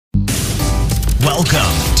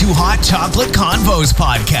Welcome to Hot Chocolate Convos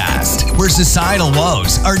Podcast, where societal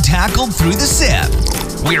woes are tackled through the sip.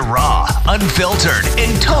 We're raw, unfiltered,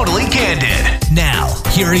 and totally candid. Now,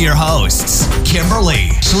 here are your hosts, Kimberly,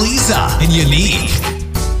 Shalisa, and Unique.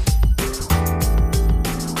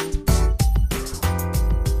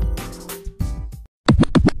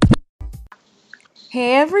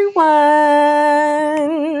 Hey everyone!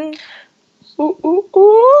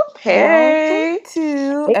 Hey! Welcome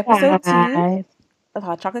to episode 2 of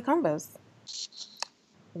Hot Chocolate Combos.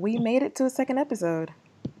 We made it to a second episode.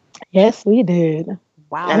 Yes, we did.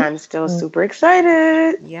 Wow. And I'm still super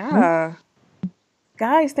excited. Yeah.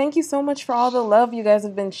 Guys, thank you so much for all the love you guys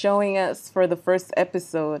have been showing us for the first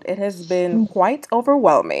episode. It has been quite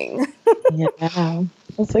overwhelming. Yeah.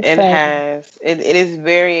 It's It exciting. has. It is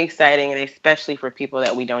very exciting, and especially for people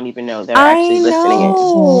that we don't even know that are actually listening in.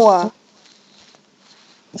 know.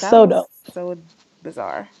 So dope. So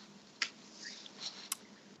bizarre.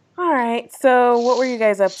 All right. So, what were you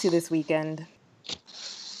guys up to this weekend?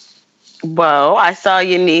 Well, I saw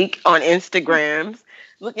Unique on Instagram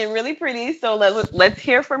looking really pretty. So let's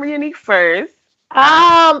hear from Unique first.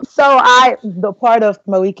 The part of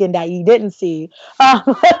my weekend that you didn't see. I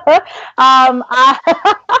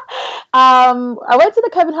went to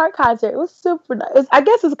the Kevin Hart concert. It was super nice. I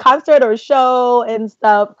guess it's a concert or a show and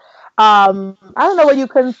stuff. I don't know what you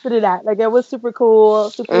consider that. Like, it was super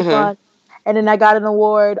cool, super fun. And then I got an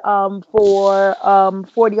award for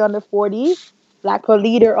 40 under 40, Black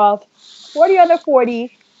leader of 40 under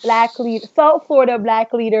 40, Black leader, South Florida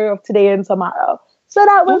Black leader of today and tomorrow. So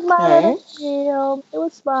that was my little deal. It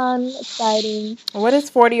was fun, exciting. What is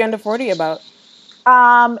 40 under 40 about?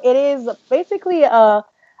 It is basically it's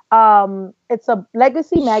a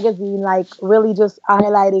legacy magazine, like really just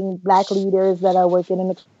highlighting Black leaders that are working in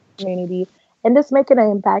the community and just making an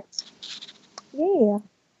impact. Yeah.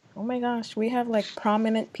 Oh my gosh, we have like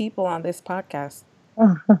prominent people on this podcast.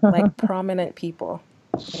 Like prominent people.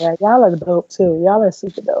 Yeah, y'all are dope too. Y'all are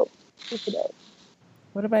super dope. Super dope.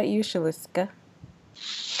 What about you, Shaliska?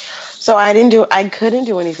 So I couldn't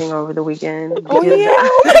do anything over the weekend. Oh yeah.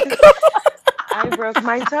 I broke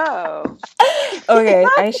my toe. Okay,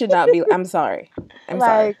 I should not be. I'm sorry.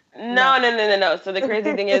 No. So the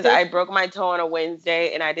crazy thing is I broke my toe on a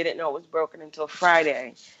Wednesday and I didn't know it was broken until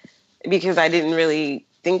Friday because I didn't really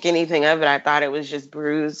think anything of it. I thought it was just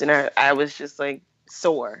bruised and I was just like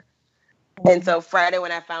sore. And so Friday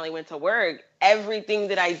when I finally went to work, everything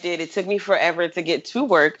that I did, it took me forever to get to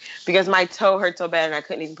work because my toe hurt so bad and I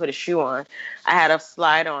couldn't even put a shoe on. I had a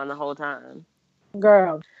slide on the whole time.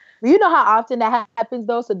 Girl, you know how often that happens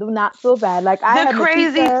though, so do not feel bad. Like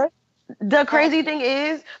The crazy thing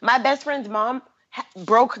is my best friend's mom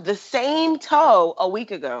broke the same toe a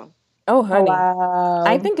week ago. Oh, honey. Wow.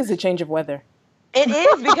 I think it's a change of weather. It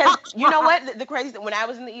is because you know what? The crazy when I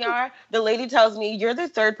was in the ER, the lady tells me you're the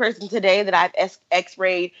third person today that I've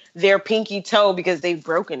X-rayed their pinky toe because they've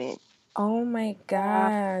broken it. Oh my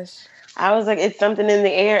gosh! I was like, it's something in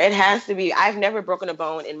the air. It has to be. I've never broken a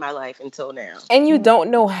bone in my life until now. And you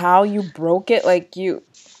don't know how you broke it, like you.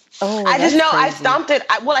 Oh, I just know crazy. I stomped it.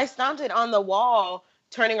 I stomped it on the wall,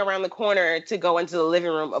 turning around the corner to go into the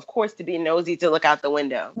living room. Of course, to be nosy to look out the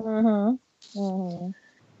window.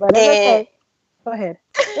 But it's okay. Go ahead.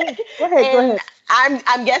 Go ahead.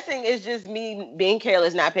 I'm guessing it's just me being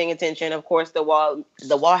careless, not paying attention. Of course, the wall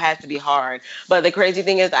has to be hard. But the crazy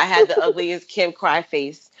thing is, I had the ugliest Kim cry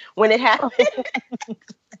face when it happened.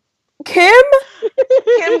 Kim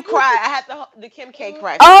cry. I had the Kim K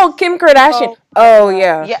cry face. Oh, Kim Kardashian. Oh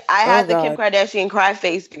yeah. Yeah, I had the Kim Kardashian cry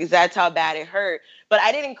face because that's how bad it hurt. But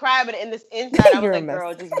I didn't cry. But in this inside, I was like,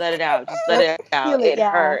 "Girl, just let it out. Just let it out. It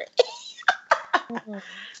hurt."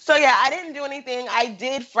 So yeah, I didn't do anything. I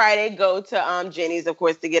did Friday go to Jenny's, of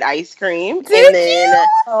course, to get ice cream. Did you?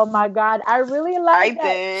 Oh my God, I really like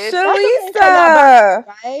that. Did. Shalisa.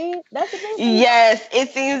 Right? That's amazing. Yes, it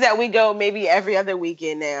seems that we go maybe every other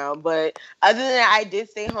weekend now. But other than that, I did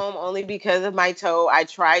stay home only because of my toe. I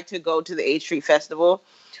tried to go to the 8th Street Festival,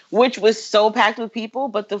 which was so packed with people,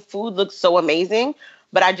 but the food looked so amazing.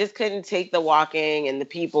 But I just couldn't take the walking and the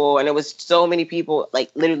people. And it was so many people,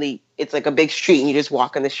 like literally, it's like a big street and you just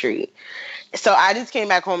walk in the street. So I just came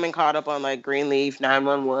back home and caught up on like Greenleaf,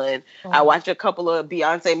 911. I watched a couple of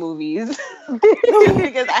Beyonce movies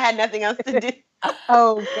because I had nothing else to do.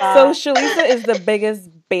 Oh, God. So Shalisa is the biggest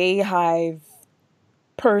Bayhive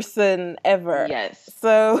person ever. Yes.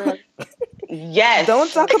 So yes.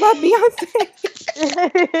 Don't talk about Beyonce.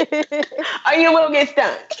 Or you will get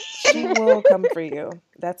stunk. She will come for you.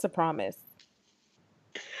 That's a promise.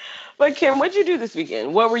 But Kim, what'd you do this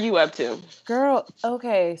weekend? What were you up to? Girl,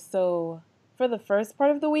 okay, so for the first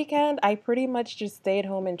part of the weekend, I pretty much just stayed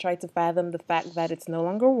home and tried to fathom the fact that it's no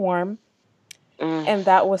longer warm. And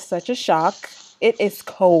that was such a shock. It is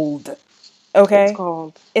cold. Okay? It's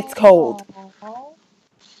cold. It's cold.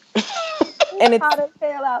 And it's hot as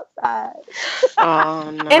hell outside.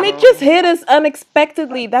 Oh, no. And it just hit us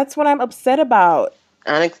unexpectedly. That's what I'm upset about.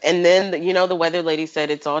 And then, the weather lady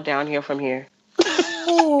said it's all down here from here.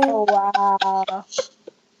 Oh, wow. Oh, gosh.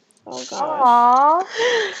 Aww.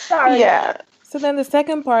 Sorry. Yeah. So then the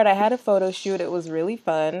second part, I had a photo shoot. It was really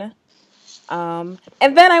fun. And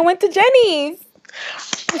then I went to Jenny's.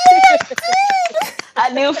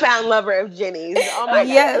 A newfound lover of Jenny's. Oh, my God.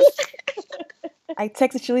 Yes. I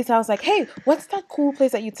texted Shalisa. I was like, hey, what's that cool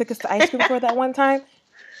place that you took us to ice cream for that one time?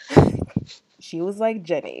 She was like,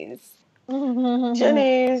 Jenny's.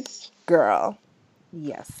 Jenny's. Girl.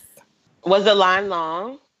 Yes. Was the line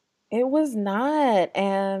long? It was not.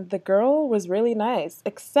 And the girl was really nice.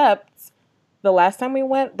 Except the last time we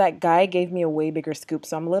went, that guy gave me a way bigger scoop.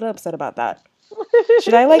 So I'm a little upset about that.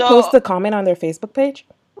 Should I post a comment on their Facebook page?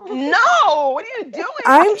 No, what are you doing?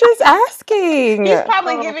 I'm just asking. She's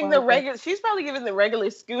probably giving the regular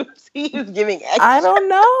scoops. He's giving extra. I don't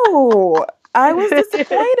know. I was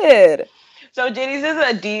disappointed. So Jenny's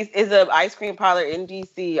is a ice cream parlor in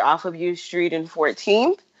DC off of U Street and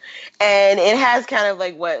 14th, and it has kind of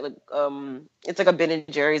like it's like a Ben &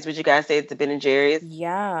 Jerry's. Would you guys say it's a Ben & Jerry's?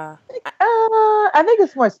 Yeah. I think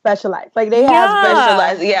it's more specialized. Like they have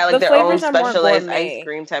specialized, like their own specialized gourmet, ice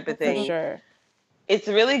cream type of thing. For sure. It's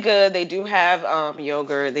really good. They do have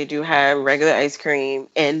yogurt. They do have regular ice cream,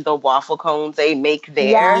 and the waffle cones they make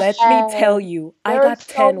there. Yes. Let me tell you, I got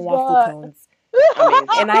 10 waffle cones. Amazing.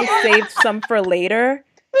 And I saved some for later,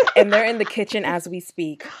 and they're in the kitchen as we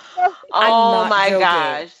speak. Oh my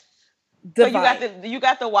gosh! Divine. So you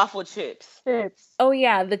got the waffle chips. Oh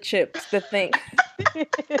yeah, the chips, the thing.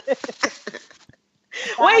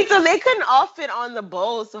 Wait, so they couldn't all fit on the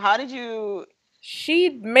bowl. So how did you? She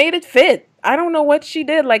made it fit. I don't know what she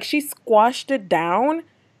did. Like she squashed it down,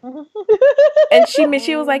 and she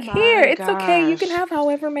was like, "Here, it's okay. You can have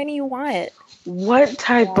however many you want." What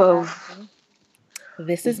type of?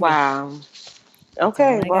 This is wow.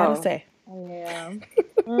 Okay, I gotta say. Yeah.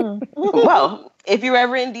 Well, if you're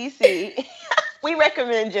ever in DC, we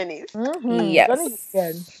recommend Jenny's. Yes.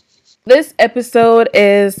 This episode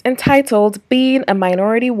is entitled "Being a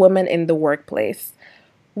Minority Woman in the Workplace."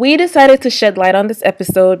 We decided to shed light on this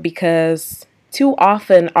episode because too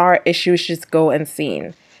often our issues just go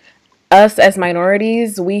unseen. Us as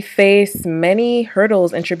minorities, we face many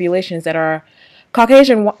hurdles and tribulations that our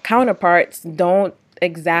Caucasian counterparts don't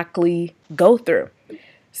exactly go through.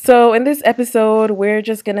 So in this episode, we're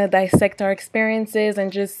just going to dissect our experiences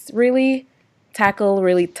and just really tackle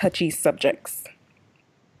really touchy subjects.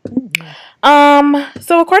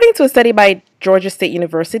 So according to a study by Georgia State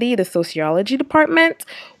University, the sociology department,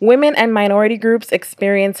 women and minority groups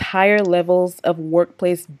experience higher levels of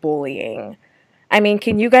workplace bullying. I mean,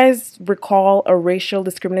 can you guys recall a racial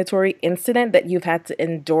discriminatory incident that you've had to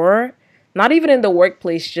endure? Not even in the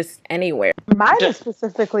workplace, just anywhere. Mine is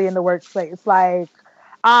specifically in the workplace. Like,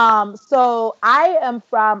 so I am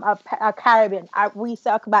from a Caribbean. We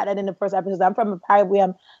talked about that in the first episode. I'm from a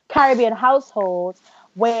Caribbean household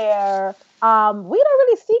where we don't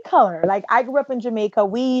really see color. Like I grew up in Jamaica.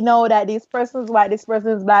 We know that this person's white, this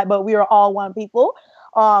person's black, but we are all one people.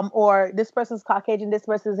 Or this person's Caucasian, this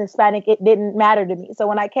person's Hispanic. It didn't matter to me. So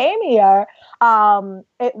when I came here,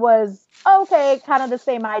 it was okay, kind of the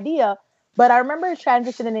same idea. But I remember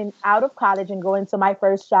transitioning out of college and going to my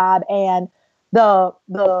first job, and the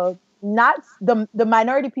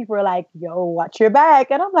minority people were like, "Yo, watch your back,"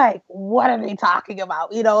 and I'm like, "What are they talking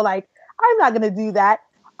about?" Like I'm not gonna do that.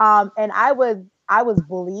 And I was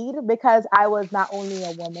bullied because I was not only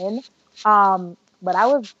a woman, but I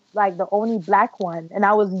was like the only black one, and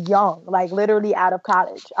I was young, like literally out of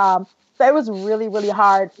college. So it was really, really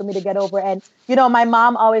hard for me to get over. And, my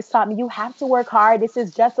mom always taught me, you have to work hard. This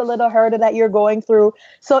is just a little hurdle that you're going through.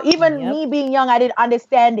 So even me being young, I didn't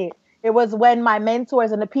understand it. It was when my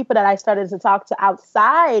mentors and the people that I started to talk to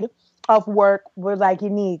outside of work were like,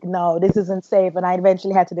 Unique, no, this isn't safe. And I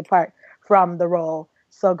eventually had to depart from the role.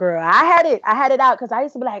 So girl, I had it out because I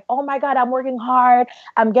used to be like, oh my God, I'm working hard.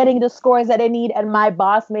 I'm getting the scores that I need. And my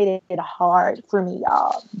boss made it hard for me,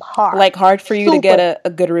 y'all. Hard. Like hard for you to get a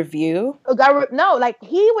good review? No, like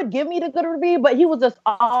he would give me the good review, but he was just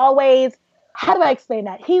always, how do I explain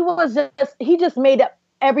that? He just made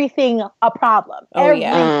everything a problem. Oh,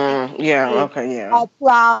 A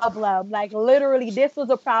problem. Like literally, this was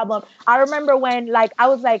a problem. I remember when I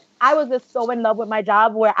was just so in love with my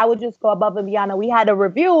job where I would just go above and beyond. And we had a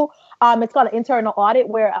review. It's called an internal audit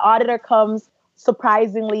where an auditor comes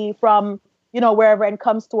surprisingly from, wherever, and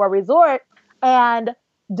comes to a resort. And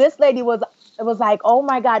this lady was like, oh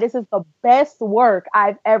my God, this is the best work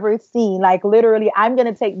I've ever seen. Like, literally, I'm going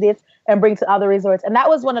to take this and bring to other resorts. And that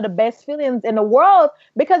was one of the best feelings in the world,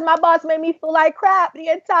 because my boss made me feel like crap the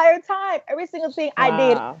entire time. Every single thing I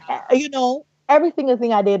did, every single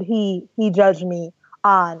thing I did, he judged me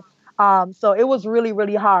on. So it was really,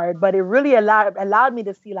 really hard, but it really allowed me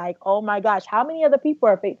to see, like, oh my gosh, how many other people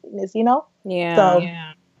are facing this, Yeah. So,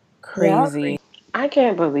 crazy. Yeah. I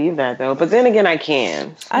can't believe that, though. But then again, I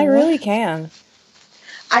can. I really can.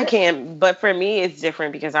 I can, but for me, it's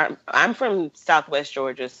different because I'm from Southwest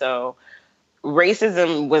Georgia, so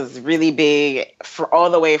racism was really big for all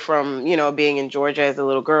the way from, being in Georgia as a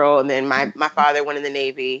little girl. And then my father went in the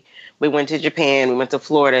Navy. We went to Japan. We went to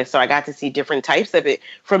Florida. So I got to see different types of it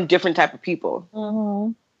from different type of people.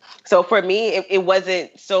 Mm-hmm. So for me, it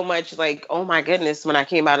wasn't so much like, oh my goodness, when I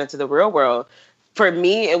came out into the real world. For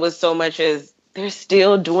me, it was so much as they're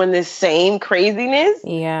still doing this same craziness.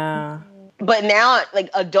 Yeah. But now, like,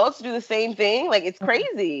 adults do the same thing. Like, it's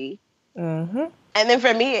crazy. Mm-hmm. And then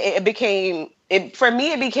for me, it became,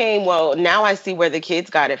 well, now I see where the kids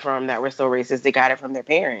got it from that were so racist. They got it from their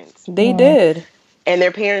parents. They did. And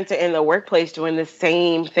their parents are in the workplace doing the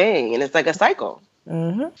same thing. And it's like a cycle.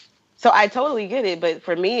 Mm-hmm. So I totally get it. But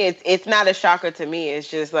for me, it's not a shocker to me. It's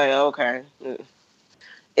just like, okay,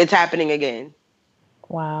 it's happening again.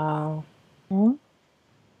 Wow. Mm-hmm.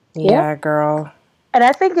 Yeah, girl. And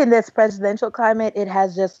I think in this presidential climate, it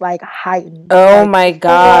has just like heightened. Oh my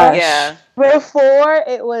gosh. Yeah. Before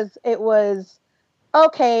it was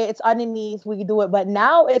okay, it's underneath, we can do it. But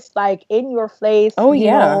now it's like in your face. Oh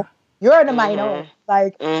yeah. You're in a minority.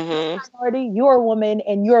 Like, minority, you're a woman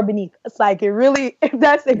and you're beneath. It's like, it really,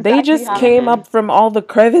 that's exactly they just came up from all the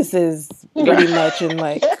crevices pretty much, and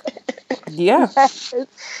like, yeah.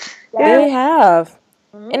 They have.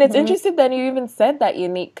 And it's interesting that you even said that,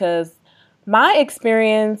 Unique, because my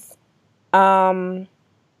experience,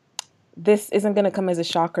 this isn't going to come as a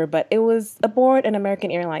shocker, but it was aboard an American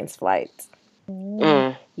Airlines flight.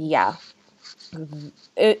 Yeah.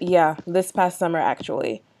 This past summer,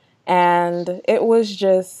 actually. And it was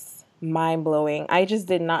just mind-blowing. I just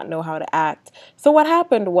did not know how to act. So what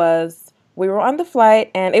happened was, we were on the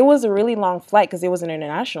flight, and it was a really long flight because it was an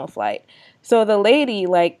international flight. So the lady,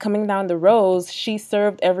 like, coming down the rows, she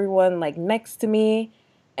served everyone, like, next to me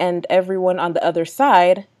and everyone on the other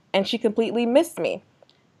side, and she completely missed me.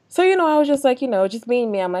 So, I was just like, just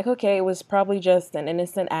being me. I'm like, okay, it was probably just an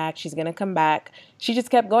innocent act. She's going to come back. She just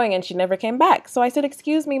kept going, and she never came back. So I said,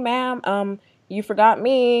 excuse me, ma'am, you forgot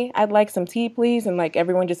me. I'd like some tea, please. And, like,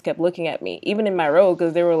 everyone just kept looking at me, even in my row,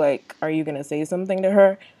 because they were like, are you going to say something to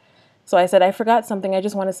her? So I said, I forgot something. I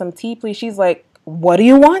just wanted some tea, please. She's like, what do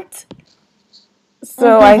you want?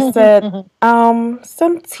 So I said,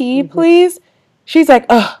 some tea, please. She's like,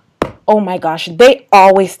 oh my gosh, they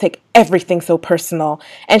always take everything so personal.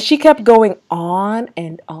 And she kept going on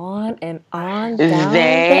and on and on. Down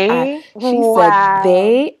they? She said,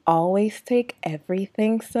 they always take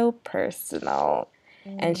everything so personal.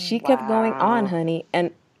 And she kept going on, honey.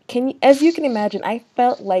 And as you can imagine, I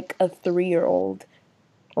felt like a 3-year-old.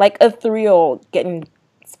 Like a 3-year-old getting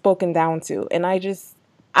spoken down to. And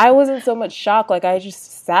I wasn't so much shocked. Like, I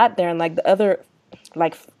just sat there, and like the other,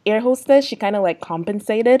 like, air hostess, she kind of like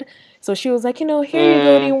compensated. So she was like, here you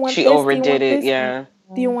go. Do you want she this? overdid it, yeah.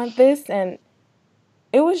 Do you want this? And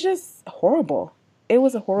it was just horrible. It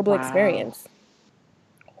was a horrible experience.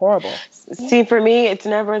 Horrible. See, for me, it's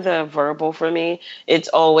never the verbal for me. It's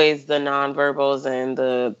always the nonverbals and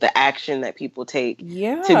the action that people take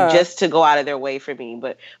to go out of their way for me.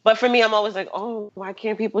 But for me, I'm always like, oh, why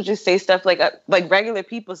can't people just say stuff like regular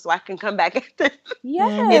people so I can come back after?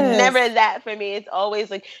 Yes. It's never that for me. It's always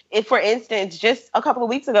like, if, for instance, just a couple of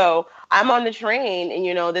weeks ago, I'm on the train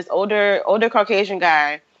and, this older Caucasian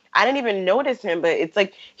guy, I didn't even notice him, but it's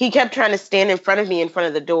like he kept trying to stand in front of me in front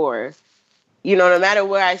of the door. No matter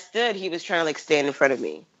where I stood, he was trying to, like, stand in front of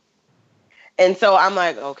me. And so I'm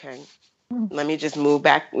like, okay, let me just move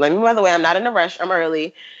back. By the way, I'm not in a rush. I'm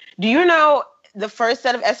early. Do you know the first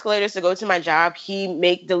set of escalators to go to my job, he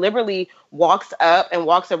deliberately walks up and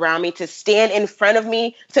walks around me to stand in front of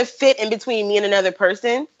me to fit in between me and another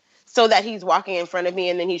person so that he's walking in front of me,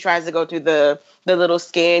 and then he tries to go through the little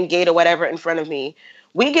scan gate or whatever in front of me.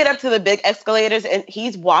 We get up to the big escalators, and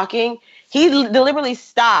he's walking. He deliberately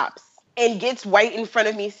stops and gets right in front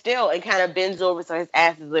of me still and kind of bends over so his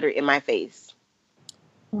ass is literally in my face.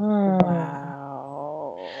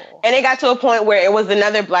 Wow. And it got to a point where it was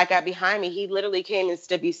another black guy behind me. He literally came and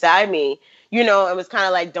stood beside me, and was kind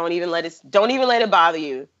of like, don't even let it bother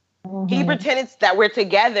you. He pretended that we're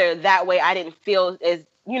together. That way I didn't feel as,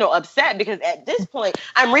 upset, because at this point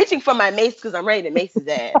I'm reaching for my mace because I'm ready to mace his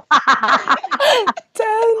ass.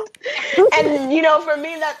 And for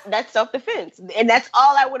me, that's self-defense, and that's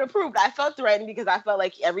all I would have proved. I felt threatened because I felt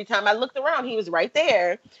like every time I looked around he was right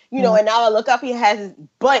there, and now I look up, he has his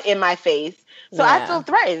butt in my face, so I feel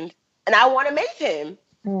threatened and I want to mace him.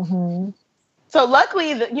 So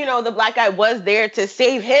luckily, the black guy was there to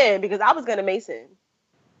save him, because I was gonna mace him.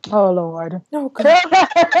 Oh Lord. Oh God.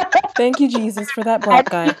 Thank you, Jesus, for that black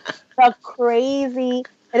guy. The crazy.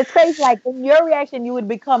 And it's crazy, like, in your reaction, you would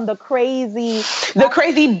become the crazy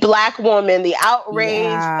black woman, the outraged,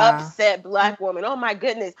 upset black woman. Oh my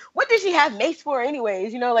goodness. What did she have mace for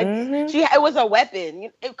anyways? It was a weapon.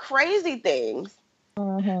 Crazy things.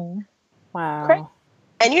 Wow.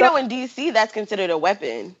 And in DC, that's considered a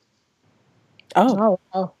weapon. Oh.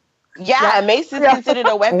 Yeah, mace is considered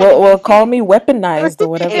a weapon. Well, call me weaponized or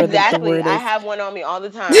whatever. Exactly. The word is. I have one on me all the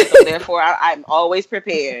time, so therefore I'm always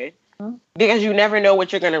prepared. Because you never know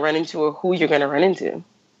what you're going to run into or who you're going to run into.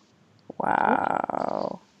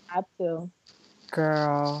 Wow. I too.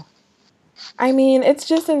 Girl. I mean, it's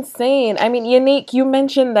just insane. I mean, Unique, you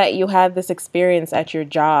mentioned that you had this experience at your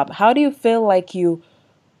job. How do you feel like you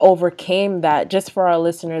overcame that, just for our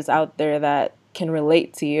listeners out there that can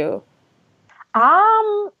relate to you?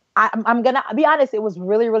 I'm gonna be honest, it was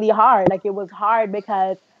really, really hard. Like, it was hard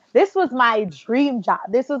because this was my dream job.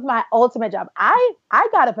 This was my ultimate job. I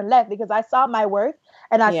got up and left because I saw my worth,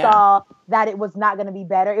 and I saw that it was not going to be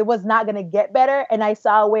better. It was not going to get better. And I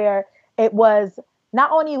saw where it was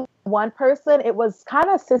not only one person, it was kind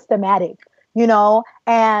of systematic,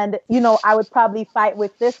 and, I would probably fight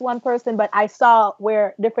with this one person, but I saw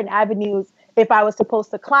where different avenues, if I was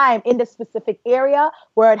supposed to climb in the specific area,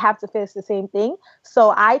 where I'd have to face the same thing.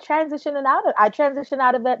 So I transitioned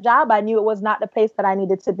out of that job. I knew it was not the place that I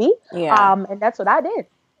needed to be. And that's what I did.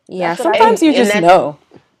 Yeah, sometimes you just know.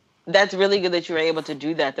 That's really good that you were able to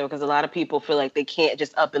do that, though, because a lot of people feel like they can't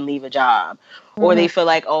just up and leave a job. Or they feel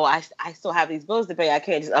like, oh, I still have these bills to pay. I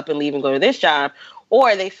can't just up and leave and go to this job.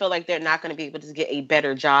 Or they feel like they're not going to be able to get a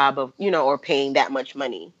better job of, or paying that much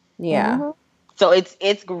money. Yeah. So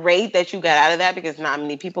it's great that you got out of that, because not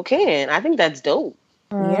many people can. I think that's dope.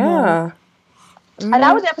 Yeah. And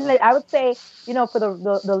I would say, for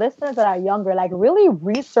the listeners that are younger, like, really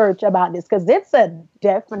research about this, because it's a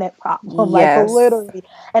definite problem, like, literally.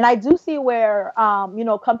 And I do see where,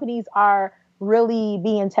 companies are really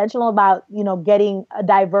being intentional about, getting a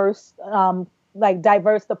diverse,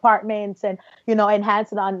 diverse departments and,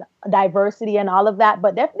 enhancing on diversity and all of that.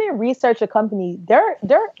 But definitely research a company. They're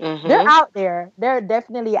out there. They're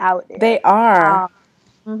definitely out there. They are.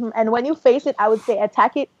 And when you face it, I would say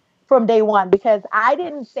attack it from day one, because I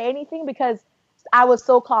didn't say anything because I was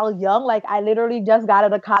so-called young. Like, I literally just got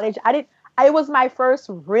out of college. It was my first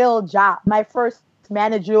real job, my first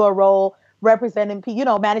managerial role, representing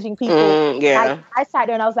people, managing people. I sat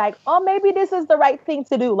there and I was like, oh, maybe this is the right thing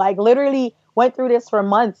to do. Like, literally went through this for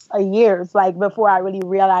months, years, like, before I really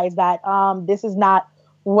realized that this is not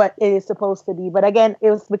what it is supposed to be. But again, it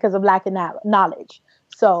was because of lack of knowledge.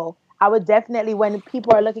 So I would definitely, when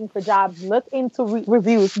people are looking for jobs, look into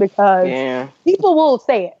reviews, because people will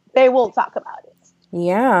say it. They will talk about it.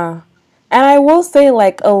 Yeah. And I will say,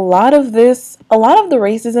 like, a lot of the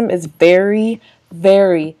racism is very,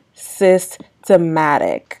 very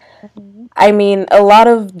systematic. I mean, a lot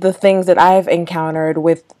of the things that I've encountered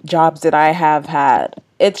with jobs that I have had,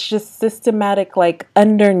 it's just systematic, like,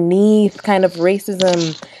 underneath kind of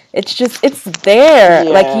racism. It's there.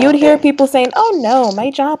 Like, you'd hear people saying, oh no,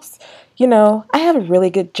 my job's, I have a really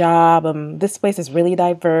good job. This place is really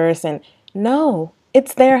diverse. And no,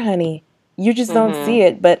 it's there, honey. You just don't see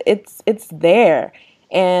it, but it's there.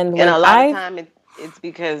 And a lot of time it's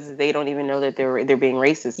because they don't even know that they're being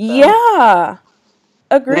racist. Though. Yeah.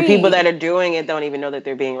 Agreed. The people that are doing it don't even know that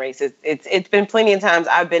they're being racist. It's been plenty of times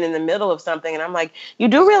I've been in the middle of something and I'm like, you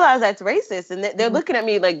do realize that's racist, and they're looking at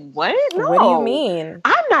me like, what? No. What do you mean?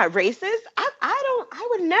 I'm not racist. I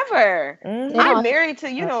would never. I'm married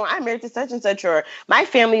to such and such, or my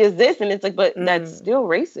family is this, and it's like, but that's still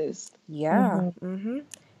racist. Yeah.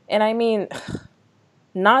 And I mean,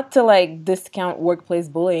 not to, like, discount workplace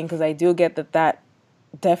bullying, because I do get that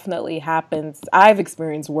definitely happens. I've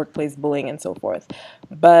experienced workplace bullying and so forth,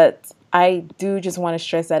 but I do just want to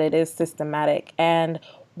stress that it is systematic. And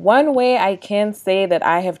one way I can say that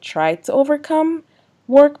I have tried to overcome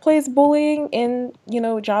workplace bullying in,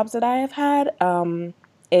 jobs that I have had,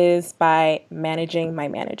 is by managing my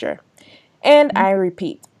manager. And I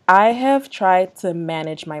repeat, I have tried to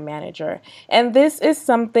manage my manager. And this is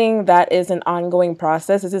something that is an ongoing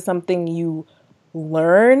process. This is something you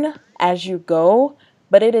learn as you go,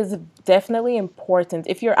 but it is definitely important.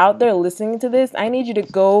 If you're out there listening to this, I need you to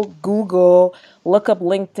go Google, look up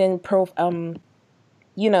LinkedIn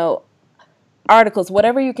you know, articles,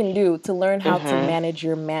 whatever you can do to learn how to manage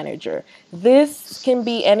your manager. This can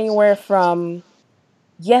be anywhere from,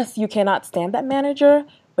 yes, you cannot stand that manager,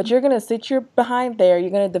 but you're going to sit your behind there. You're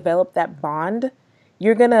going to develop that bond.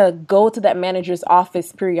 You're going to go to that manager's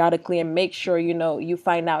office periodically and make sure, you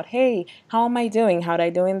find out, hey, how am I doing? How am I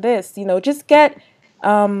doing this? Just get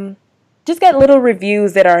little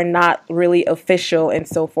reviews that are not really official and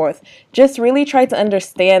so forth. Just really try to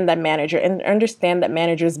understand that manager and understand that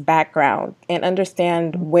manager's background and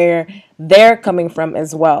understand where they're coming from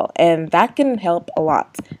as well. And that can help a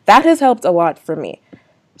lot. That has helped a lot for me.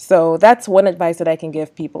 So that's one advice that I can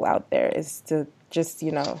give people out there is to just,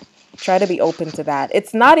 try to be open to that.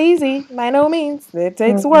 It's not easy, by no means. It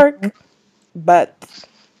takes work. But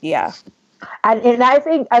yeah. And I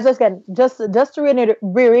think, as again, just to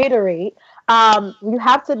reiterate, you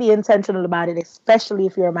have to be intentional about it, especially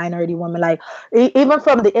if you're a minority woman. Like even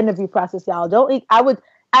from the interview process, y'all. I would,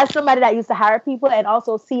 as somebody that used to hire people and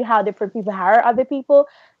also see how different people hire other people,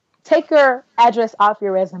 take your address off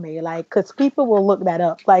your resume, like, because people will look that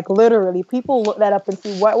up. Like literally, people look that up and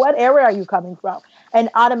see what area are you coming from, and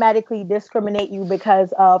automatically discriminate you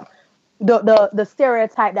because of the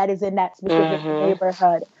stereotype that is in that specific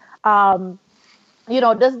neighborhood.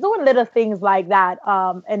 Just doing little things like that.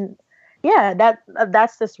 And yeah,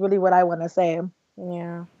 that's just really what I want to say.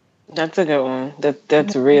 Yeah. That's a good one.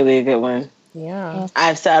 That's really a good one. Yeah.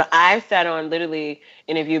 I've sat on literally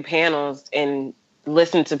interview panels and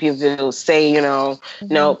listened to people say, no,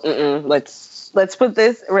 let's put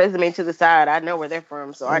this resume to the side. I know where they're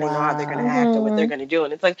from, so I already know how they're going to act and what they're going to do.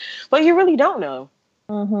 And it's like, but you really don't know.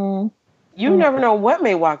 You never know what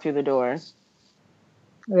may walk through the door.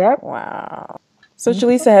 Yep. Wow. So,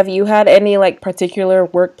 Jaleesa, have you had any particular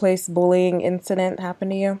workplace bullying incident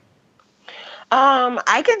happen to you?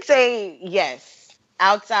 I could say yes.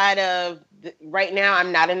 Outside of right now,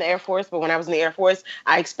 I'm not in the Air Force, but when I was in the Air Force,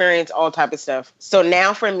 I experienced all type of stuff. So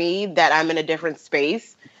now for me, that I'm in a different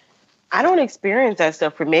space, I don't experience that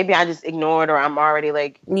stuff. For maybe I just ignore it, or I'm already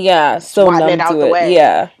so numb it out to the it. way.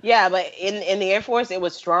 Yeah, but in the Air Force, it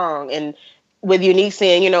was strong. And with Unique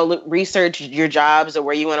saying, research your jobs or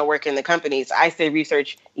where you want to work in the companies, I say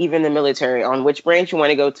research even the military on which branch you want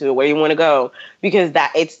to go to, where you want to go, because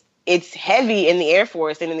it's heavy in the Air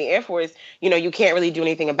Force. And in the Air Force, you can't really do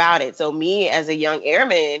anything about it. So me as a young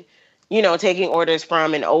airman, taking orders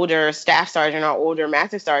from an older staff sergeant or older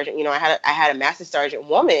master sergeant, I had a master sergeant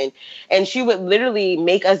woman, and she would literally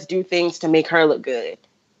make us do things to make her look good.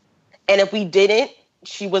 And if we didn't,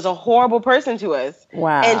 she was a horrible person to us.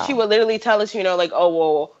 Wow. And she would literally tell us, oh,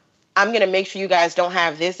 well, I'm going to make sure you guys don't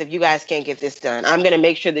have this if you guys can't get this done. I'm going to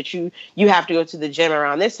make sure that you have to go to the gym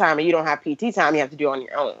around this time and you don't have PT time. You have to do it on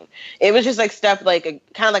your own. It was just stuff kind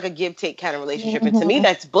of like a give take kind of relationship. And to me,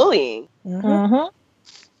 that's bullying.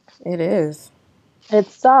 It is. It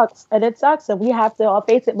sucks. And we have to all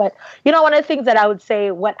face it. But, one of the things that I would say,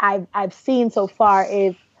 what I've seen so far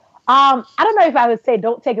is, I don't know if I would say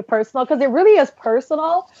don't take it personal, because it really is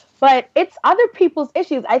personal, but it's other people's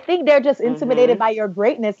issues. I think they're just intimidated by your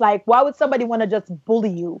greatness. Like, why would somebody want to just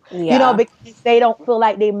bully you? Yeah. Because they don't feel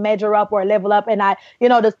like they measure up or level up. And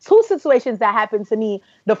there's two situations that happened to me.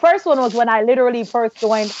 The first one was when I literally first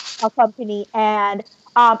joined a company, and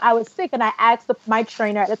I was sick, and I asked my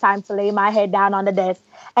trainer at the time to lay my head down on the desk,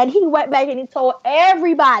 and he went back and he told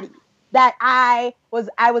everybody that I was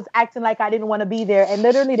acting like I didn't want to be there. And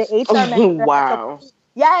literally the HR manager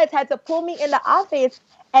had to pull me in the office.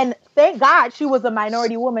 And thank God she was a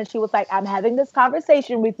minority woman. She was like, I'm having this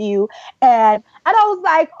conversation with you. And I was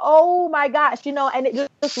like, oh my gosh, and it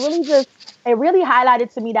really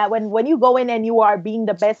highlighted to me that when you go in and you are being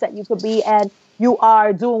the best that you could be, and you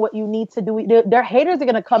are doing what you need to do, their haters are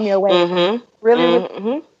going to come your way.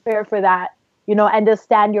 Really prepare for that, and just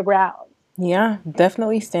stand your ground. Yeah,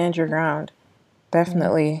 definitely stand your ground.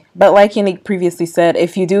 Definitely. But like Unique previously said,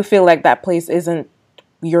 if you do feel like that place isn't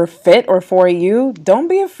your fit or for you, don't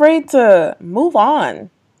be afraid to move on.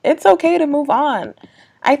 It's okay to move on.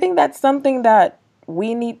 I think that's something that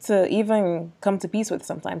we need to even come to peace with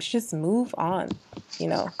sometimes. Just move on.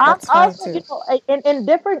 That's fine too.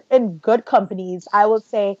 In good companies, I would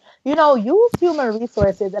say, use human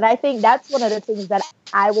resources. And I think that's one of the things that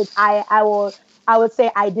I would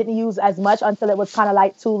say I didn't use as much until it was kind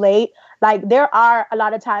of too late. Like, there are a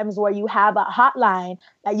lot of times where you have a hotline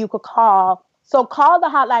that you could call So call the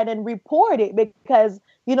hotline and report it, because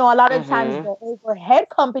a lot of times Mm-hmm. the overhead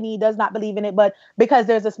company does not believe in it, but because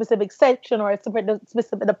there's a specific section or a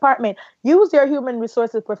specific department, use your human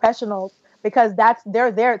resources professionals, because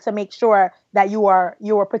they're there to make sure that you are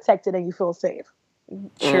protected and you feel safe.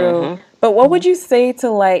 True. Mm-hmm. But what would you say to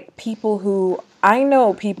like people who, I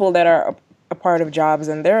know people that are a part of jobs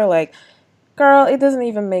and they're like, girl, it doesn't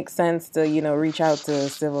even make sense to, reach out to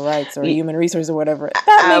civil rights or human resources or whatever.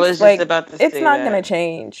 That I makes was just about to it's say not going to that.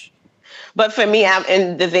 change. But for me,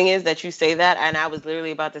 and the thing is that you say that, and I was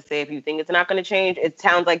literally about to say, if you think it's not going to change, it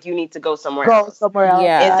sounds like you need to go somewhere Go else. somewhere else. It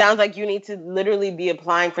Yeah. sounds like you need to literally be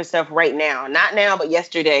applying for stuff right now. Not now, but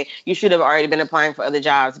yesterday. You should have already been applying for other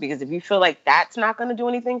jobs, because if you feel like that's not going to do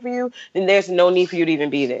anything for you, then there's no need for you to even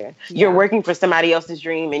be there. You're Yeah. working for somebody else's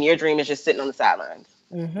dream, and your dream is just sitting on the sidelines.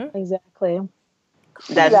 Mm-hmm. Exactly.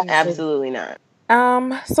 That's Exactly. absolutely not.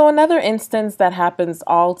 So another instance that happens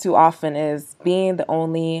all too often is being the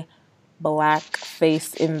only black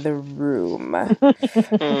face in the room.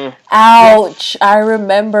 Mm. Ouch. I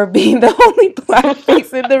remember being the only black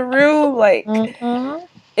face in the room. Like, Mhm.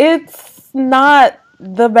 it's not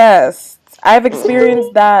the best. I've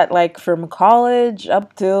experienced that like from college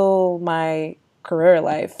up till my career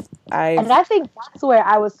life. And I think that's where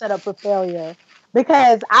I was set up for failure,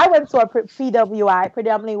 because I went to a PWI,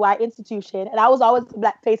 predominantly white institution, and I was always the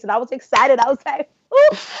black face, and I was excited. I was like,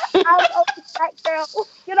 "Ooh, I'm the only black girl."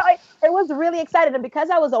 It was really exciting, and because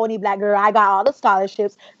I was the only black girl, I got all the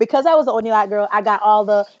scholarships. Because I was the only black girl, I got all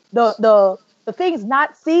the things.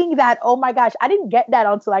 Not seeing that, oh my gosh, I didn't get that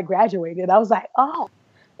until I graduated. I was like, oh.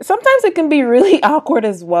 Sometimes it can be really awkward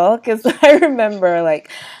as well, because I remember like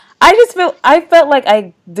I felt like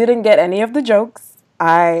I didn't get any of the jokes.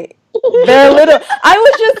 I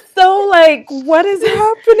was just so like, what is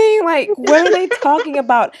happening? Like, what are they talking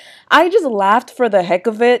about? I just laughed for the heck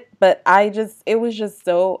of it, but it was just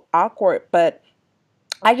so awkward. But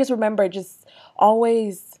I just remember just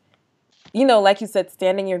always, like you said,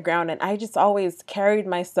 standing your ground. And I just always carried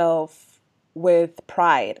myself with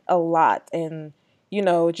pride a lot. And,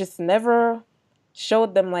 just never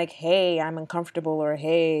showed them like, hey, I'm uncomfortable, or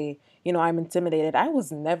hey, I'm intimidated. I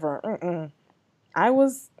was never, I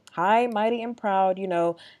was high, mighty, and proud,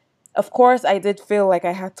 Of course, I did feel like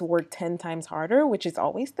I had to work 10 times harder, which is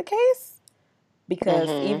always the case. Because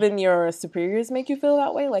even your superiors make you feel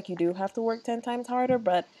that way. Like, you do have to work 10 times harder.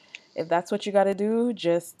 But if that's what you got to do,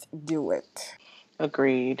 just do it.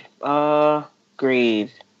 Agreed.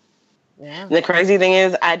 Agreed. Yeah. The crazy thing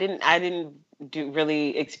is, I didn't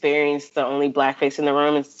really experience the only black face in the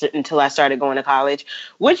room until I started going to college,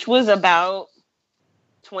 which was about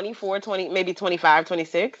 24, 20, maybe 25,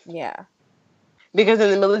 26. Yeah. Because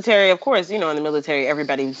in the military, of course, in the military,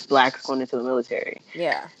 everybody's black going into the military.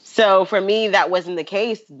 Yeah. So for me, that wasn't the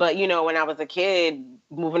case. But, when I was a kid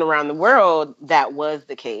moving around the world, that was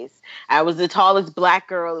the case. I was the tallest black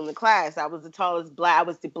girl in the class. I was the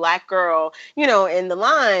black girl, in the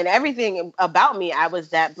line. Everything about me, I was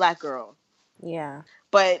that black girl. Yeah.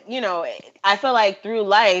 But, I feel like through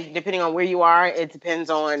life, depending on where you are, it depends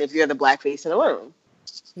on if you're the black face in the room.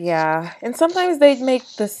 Yeah. And sometimes they'd make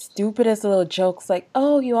the stupidest little jokes like,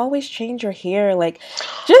 oh, you always change your hair. Like,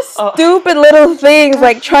 just stupid little things.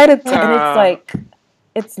 Like, try to... and it's like,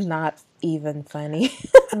 it's not even funny.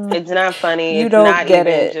 It's not funny. You it's don't not get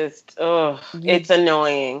even it. just, it's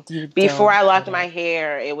annoying. Before I locked my it.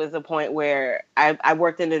 hair, it was a point where I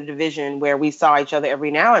worked in a division where we saw each other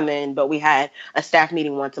every now and then, but we had a staff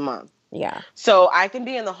meeting once a month. Yeah. So I can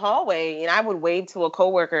be in the hallway and I would wave to a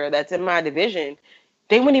coworker that's in my division.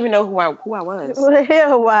 They wouldn't even know who I was.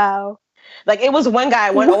 Wow. Like, it was one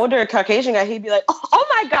guy, one older Caucasian guy. He'd be like, "Oh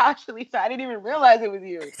my gosh, Lisa, I didn't even realize it was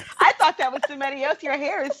you. I thought that was somebody else. Your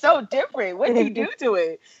hair is so different. What did you do to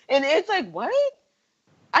it?" And it's like, what?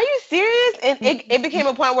 Are you serious? And it became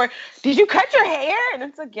a point where, did you cut your hair? And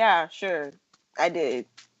it's like, yeah, sure, I did.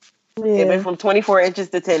 Yeah. It went from 24 inches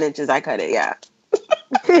to 10 inches. I cut it, yeah.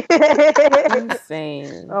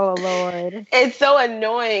 Insane. Oh, Lord. It's so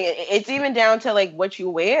annoying. It's even down to, like, what you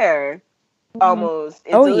wear. Almost.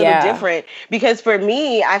 It's a little different. Because for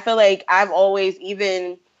me, I feel like I've always,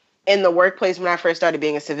 even in the workplace when I first started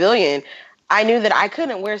being a civilian, I knew that I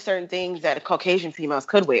couldn't wear certain things that Caucasian females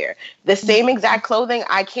could wear. The same exact clothing,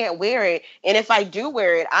 I can't wear it. And if I do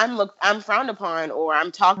wear it, I'm frowned upon, or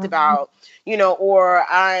I'm talked about, or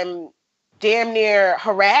I'm damn near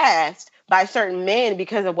harassed by certain men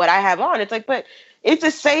because of what I have on. It's like, but it's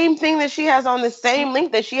the same thing that she has on, the same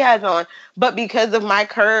length that she has on, but because of my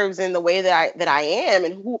curves and the way that I am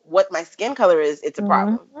and what my skin color is, it's a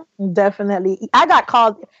problem. Definitely. I got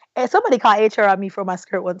called. Somebody called HR on me for my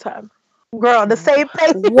skirt one time. Girl, the same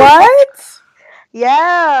thing. What?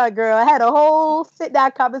 Yeah, girl. I had a whole sit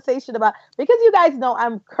down conversation about because you guys know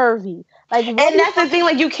I'm curvy. Like, what And do you that's the thing,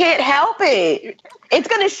 like you can't help it. It's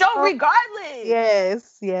gonna show know? regardless.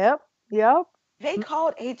 Yes. Yep. Yep. They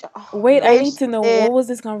called HR. Oh Wait, I no. need to know, It, what was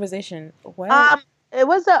this conversation? What? um, it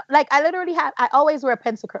was a like I literally have. I always wear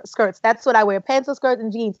pencil skirts. That's what I wear: pencil skirts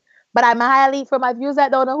and jeans. But I'm highly, for my viewers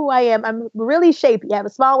that don't know who I am, I'm really shapy. I have a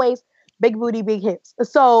small waist, big booty, big hips.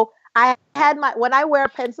 So I had my when I wear a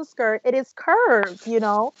pencil skirt, it is curved,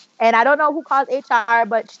 And I don't know who called HR,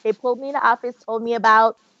 but they pulled me in the office, told me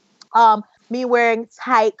about me wearing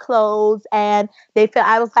tight clothes, and they felt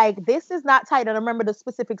I was like, this is not tight. And I remember the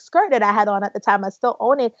specific skirt that I had on at the time. I still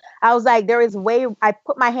own it. I was like, there is way. I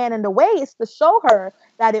put my hand in the waist to show her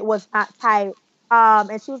that it was not tight.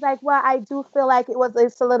 And she was like, well, I do feel like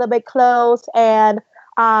it's a little bit close. And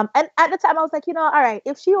at the time I was like, all right,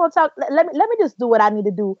 if she won't talk, let me just do what I need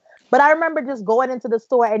to do. But I remember just going into the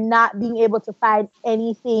store and not being able to find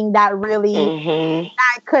anything that really Mm-hmm.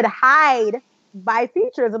 I could hide by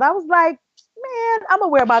features. And I was like, man, I'm gonna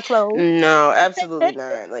wear my clothes. No, absolutely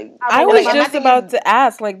not. Like, I'm I gonna wear was and my just thing about is, to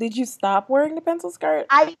ask, like, did you stop wearing the pencil skirt?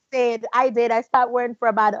 I did. I stopped wearing for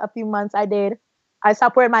about a few months. I did. I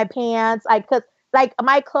stopped wearing my pants. Cause like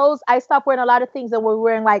my clothes, I stopped wearing a lot of things that were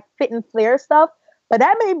wearing like fit and flare stuff. But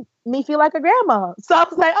that made me feel like a grandma. So I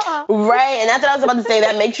was like, right, and that's what I was about to say.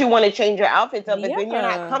 That makes you want to change your outfits up, but then you're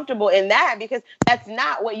not Yeah. comfortable in that because that's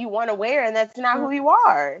not what you want to wear, and that's not who you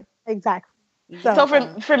are. exactly. So So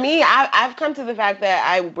for me, I've come to the fact that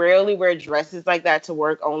I rarely wear dresses like that to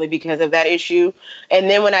work only because of that issue. And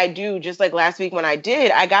then when I do, just like last week when I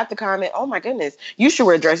did, I got the comment, "Oh my goodness, you should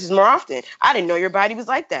wear dresses more often. I didn't know your body was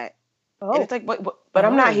like that." And oh. it's like, but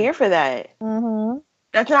I'm not Oh. here for that. Mm-hmm.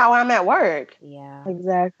 That's not why I'm at work. Yeah.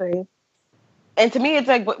 Exactly. And to me, it's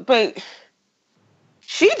like, but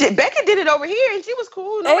she did. Becca did it over here, and she was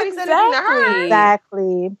cool. Nobody said anything to her. Exactly.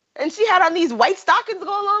 Exactly. And she had on these white stockings to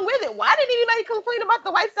go along with it. Why didn't anybody complain about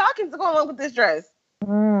the white stockings to go along with this dress?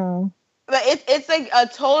 Mm. But it's like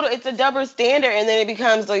it's a double standard, and then it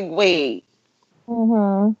becomes like, wait,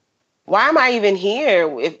 Mm-hmm. why am I even here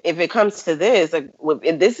if it comes to this? Like,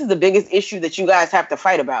 if this is the biggest issue that you guys have to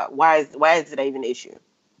fight about, why is it even an issue?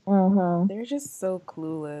 Mm-hmm. They're just so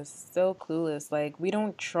clueless. So clueless. Like, we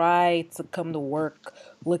don't try to come to work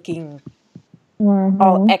looking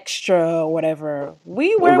all Mm-hmm. extra or whatever.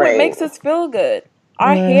 We wear what Right. makes us feel good.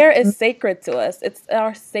 Our Mm-hmm. hair is sacred to us. It's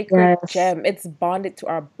our sacred Yes. gem. It's bonded to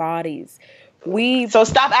our bodies. We So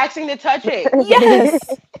stop asking to touch it.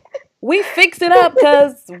 yes. We fix it up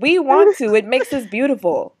because we want to. It makes us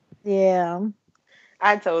beautiful. Yeah.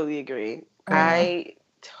 I totally agree. Yeah. I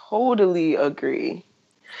totally agree.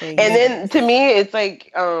 But And yeah. then to me, it's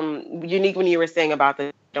like unique when you were saying about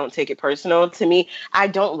the don't take it personal. To me, I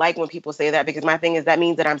don't like when people say that because my thing is that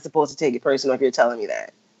means that I'm supposed to take it personal if you're telling me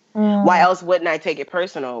that. Why else wouldn't I take it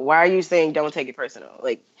personal? Why are you saying don't take it personal?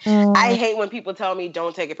 Like, I hate when people tell me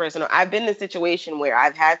don't take it personal. I've been in a situation where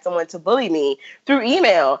I've had someone to bully me through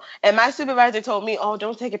email, and my supervisor told me, "Oh,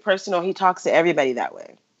 don't take it personal. He talks to everybody that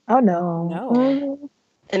way." Oh no. No. Mhm.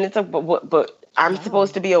 And it's like, but I'm No.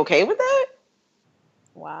 supposed to be okay with that?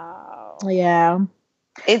 Wow. Yeah.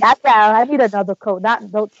 It's I need another quote.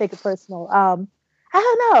 Not don't take it personal. I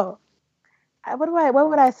don't know. What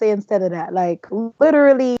would I say instead of that? Like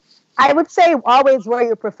literally, I would say always wear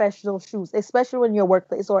your professional shoes, especially in your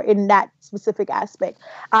workplace or in that specific aspect.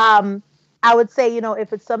 I would say,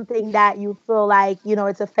 if it's something that you feel like,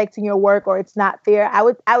 it's affecting your work or it's not fair, I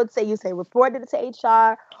would say you say report it to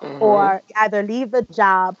HR mhm. or either leave the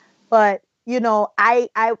job. But, I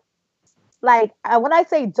like when I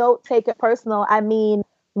say don't take it personal, I mean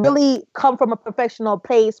really come from a professional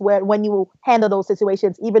place where when you handle those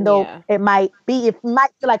situations, even though Yeah. it might feel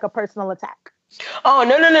like a personal attack. Oh,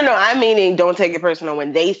 no. I'm meaning don't take it personal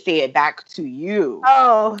when they say it back to you.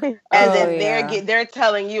 Oh, As Oh in yeah. they're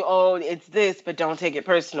telling you, "Oh, it's this, but don't take it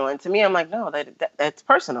personal." And to me, I'm like, "No, that's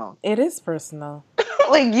personal." It is personal.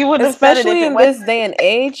 Like you wouldn't have said it if Especially it in was. this day and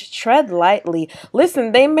age, tread lightly.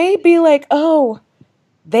 Listen, they may be like, oh,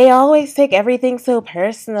 they always take everything so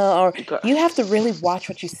personal, or you have to really watch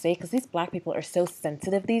what you say because these black people are so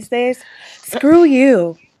sensitive these days. Screw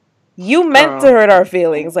you. You meant to Girl, hurt our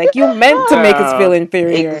feelings. Like, you meant to make us feel girl,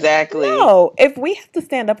 inferior. exactly. No, if we have to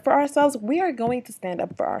stand up for ourselves, we are going to stand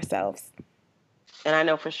up for ourselves. And I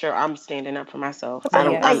know for sure I'm standing up for myself. I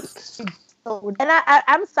some don't. like Yes. and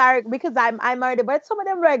I'm sorry because I'm married, but some of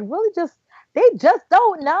them like really they just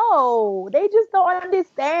don't know. They just don't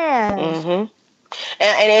understand. Mm-hmm.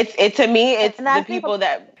 And it's to me, it's And I the think people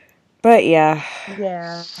that. But yeah,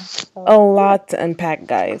 yeah. a So yeah. lot to unpack,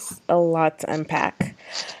 guys. A lot to unpack.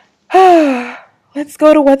 Let's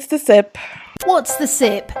go to what's the sip. What's the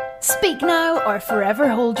sip? Speak now or forever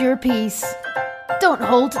hold your peace. Don't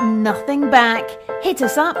hold nothing back. Hit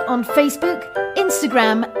us up on Facebook,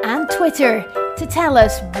 Instagram, and Twitter to tell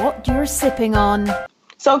us what you're sipping on.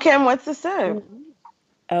 So, Kim, what's the sip?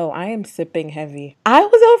 Oh, I am sipping heavy. I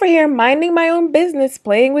was over here minding my own business,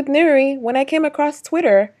 playing with Nuri, when I came across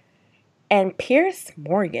Twitter and Piers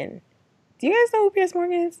Morgan. Do you guys know who Piers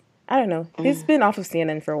Morgan is? I don't know. He's been off of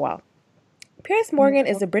CNN for a while. Piers Morgan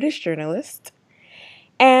is a British journalist,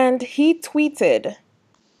 and he tweeted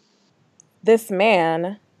this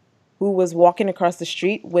man who was walking across the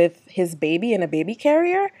street with his baby in a baby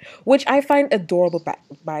carrier, which I find adorable,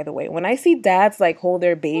 by the way. When I see dads like hold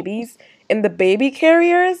their babies in the baby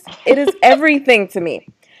carriers, it is everything to me.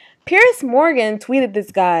 Piers Morgan tweeted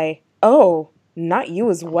this guy, "Oh, not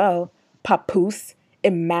you as well, papoose,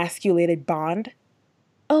 emasculated Bond."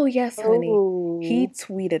 Oh, yes, honey. Ooh. He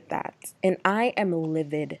tweeted that, and I am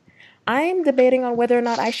livid. I am debating on whether or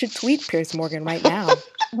not I should tweet Piers Morgan right now.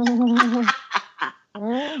 I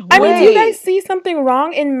mean, do you guys see something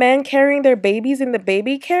wrong in men carrying their babies in the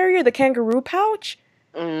baby carrier, the kangaroo pouch?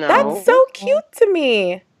 No. That's so cute to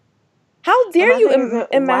me. How dare you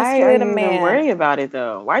emasculate a man? Why are you even worried about it,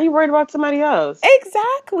 though? Why are you worried about somebody else?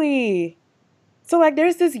 Exactly. So, like,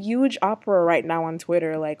 there's this huge uproar right now on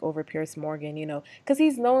Twitter, like, over Piers Morgan, you know, because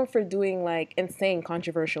he's known for doing, like, insane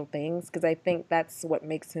controversial things, because I think that's what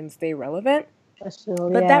makes him stay relevant.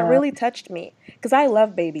 But that really touched me, because I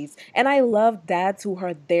love babies, and I love dads who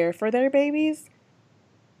are there for their babies.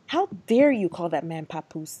 How dare you call that man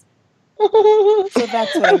papoose? So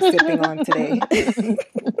that's what I'm sipping on today.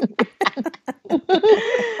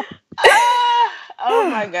 Oh,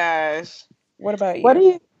 my gosh. What about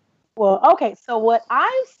you? Well, okay, so what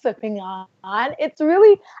I'm sipping on, it's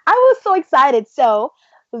really, I was so excited. So,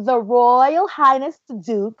 the Royal Highness the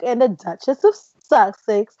Duke and the Duchess of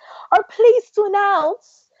Sussex are pleased to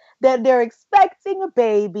announce that they're expecting a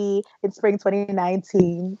baby in spring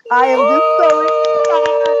 2019. I am just so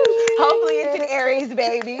excited. Hopefully it's an Aries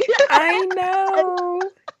baby. I know.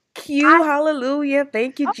 Cue hallelujah.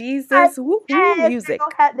 Thank you, Jesus. Woo-hoo, music.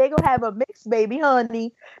 They're going to have a mixed baby,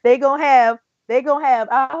 honey. They're going to have,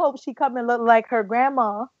 I hope she come and look like her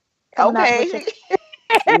grandma. Okay.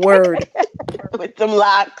 Word. With some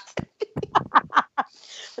locks.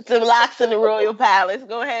 With some locks in the royal palace.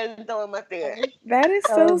 Go ahead and throw them up there. That is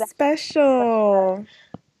so special.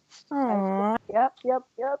 Aww. Yep.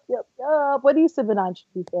 What are you sipping on,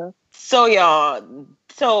 Teresa? So, y'all,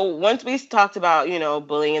 once we talked about, you know,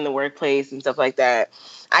 bullying in the workplace and stuff like that,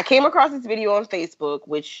 I came across this video on Facebook,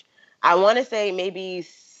 which I want to say maybe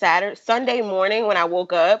Sunday morning when I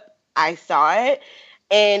woke up, I saw it.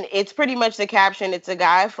 And it's pretty much the caption. It's a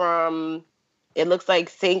guy from, it looks like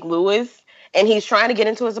St. Louis, and he's trying to get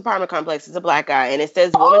into his apartment complex. It's a black guy. And it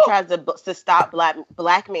says, woman tries to stop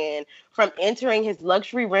black man from entering his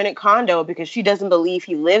luxury rented condo because she doesn't believe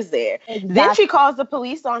he lives there. Exactly. Then she calls the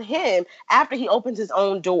police on him after he opens his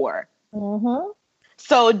own door. Mm-hmm.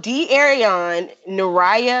 So D'Arion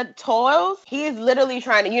Naraya Toils, he is literally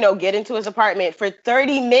trying to, you know, get into his apartment. For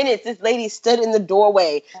 30 minutes, this lady stood in the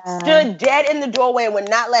doorway, stood dead in the doorway and would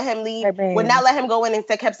not let him leave, would not let him go in, and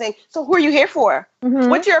kept saying, "So who are you here for? Mm-hmm.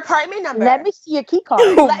 What's your apartment number? Let me see your key card.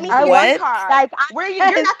 Let me see your card. Like,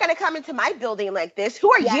 you're not going to come into my building like this.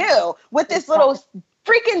 Who are you with this little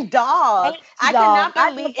freaking dog?" I cannot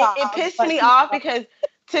believe it. It pissed me off because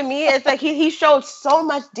to me, it's like he showed so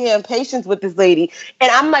much damn patience with this lady. And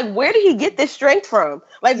I'm like, where did he get this strength from?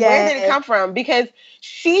 Like, where did it come from? Because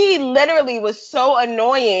she literally was so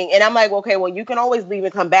annoying. And I'm like, okay, well, you can always leave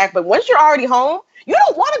and come back. But once you're already home, you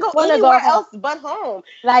don't want to go anywhere else but home.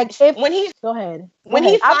 Like, go ahead. When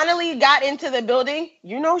he finally got into the building,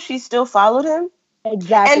 you know, she still followed him.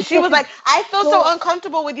 Exactly. And she was like, "I feel so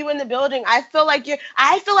uncomfortable with you in the building. I feel like you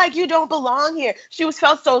don't belong here." She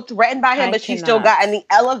felt so threatened by him, but she still got in the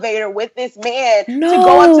elevator with this man to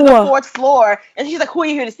go up to the 4th floor. And she's like, "Who are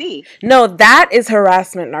you here to see?" No, that is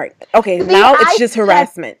harassment. Okay, now it's just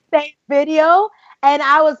harassment. Same video, and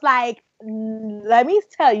I was like, let me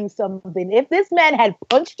tell you something. If this man had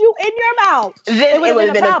punched you in your mouth, then it would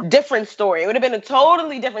have been a different story. It would have been a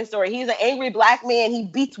totally different story. He's an angry black man. He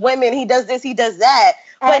beats women. He does this. He does that.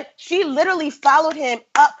 But she literally followed him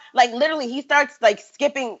up. Like, literally, he starts, like,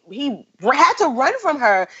 skipping. He had to run from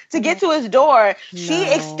her to get to his door. No. She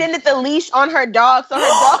extended the leash on her dog so her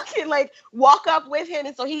dog can, like, walk up with him.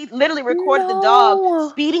 And so he literally recorded the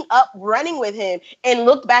dog speeding up, running with him, and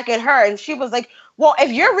looked back at her. And she was like, "Well,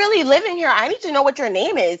 if you're really living here, I need to know what your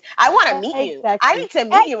name is. I want to meet you. I need to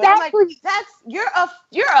meet you." And I'm like, you're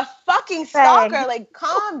a fucking stalker. Like,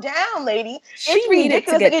 calm down, lady. It's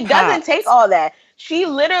ridiculous. Like, it doesn't take all that. She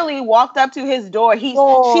literally walked up to his door. She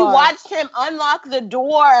watched him unlock the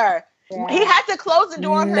door. Yeah. He had to close the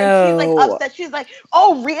door on her. And she's like upset. She's like,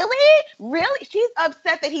 "Oh, really? Really?" She's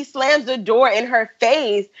upset that he slams the door in her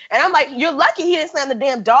face. And I'm like, "You're lucky he didn't slam the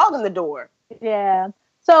damn dog in the door." Yeah.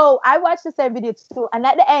 So I watched the same video too, and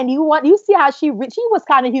at the end, you see how she was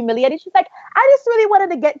kind of humiliated. She's like, "I just really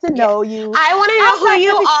wanted to get to know you. I want to know who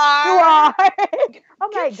you are."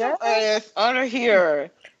 I'm like, "Girl, ass out of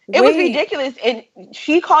here." It was ridiculous, and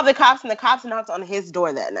she called the cops, and the cops knocked on his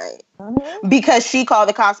door that night because she called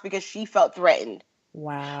the cops because she felt threatened.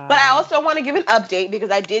 Wow. But I also want to give an update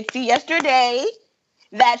because I did see yesterday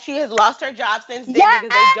that she has lost her job since then because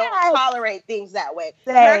they don't tolerate things that way.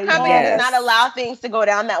 Her company does not allow things to go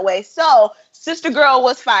down that way. So, Sister Girl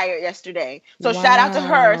was fired yesterday. So, shout out to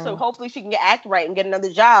her. So, hopefully she can act right and get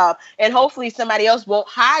another job. And hopefully somebody else won't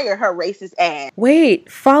hire her racist ass.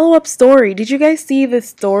 Wait, follow-up story. Did you guys see the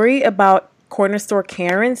story about corner store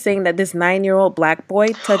Karen saying that this 9-year-old black boy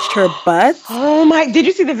touched her butt? Oh my, did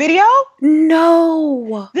you see the video?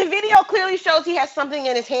 No. The video clearly shows he has something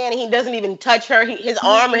in his hand and he doesn't even touch her. His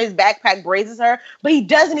arm or his backpack grazes her, but he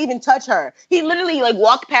doesn't even touch her. He literally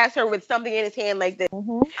walked past her with something in his hand like this.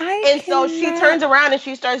 So she turns around and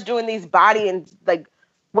she starts doing these body and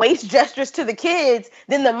waist gestures to the kids.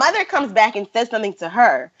 Then the mother comes back and says something to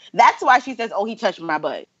her. That's why she says, "Oh, he touched my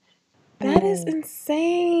butt." That is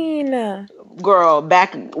insane. Girl,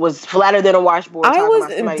 back was flatter than a washboard. I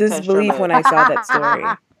was in disbelief when I saw that story.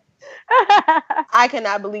 I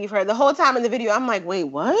cannot believe her. The whole time in the video, I'm like, wait,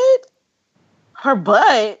 what? Her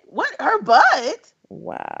butt? What? Her butt?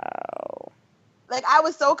 Wow. Like, I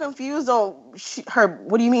was so confused on her.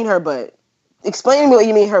 What do you mean her butt? Explain to me what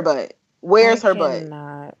you mean her butt. Where's her butt?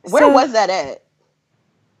 Where was that at?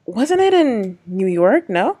 Wasn't it in New York?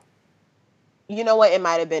 No? You know what? It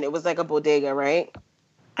might have been. It was like a bodega, right?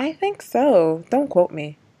 I think so. Don't quote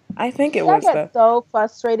me. I think it was. I get so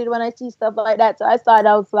frustrated when I see stuff like that. So I thought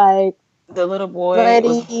I was like, the little boy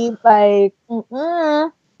he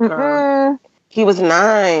was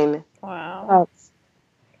 9. Wow.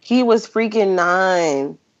 He was freaking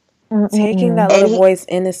 9. Taking that little boy's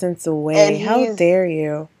innocence away. How dare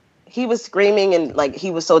you? He was screaming and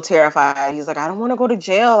he was so terrified. He's like, "I don't want to go to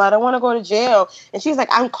jail. I don't want to go to jail." And she's like,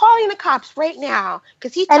 "I'm calling the cops right now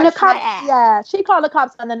because he touched my ass." Yeah, she called the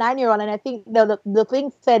cops on the 9-year-old, and I think the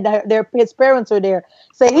thing said that his parents were there.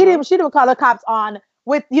 So she didn't call the cops on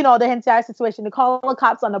with the entire situation. To call the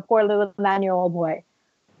cops on the poor little 9-year-old boy.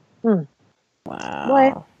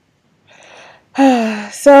 Wow.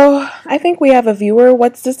 So I think we have a viewer.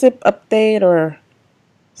 What's this update or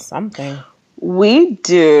something? We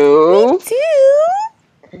do.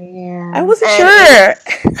 Yeah. I wasn't sure.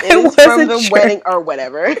 It's from the wedding or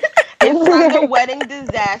whatever. It's from the wedding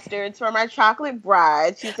disaster. It's from our chocolate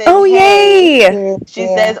bride. She says, "Oh, yay!" She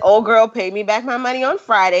says, "Old girl paid me back my money on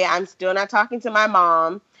Friday. I'm still not talking to my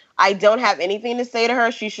mom. I don't have anything to say to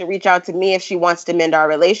her. She should reach out to me if she wants to mend our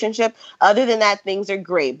relationship. Other than that, things are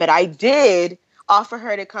great. But I did offer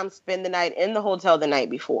her to come spend the night in the hotel the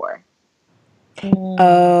night before."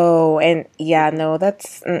 Oh, and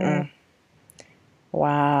that's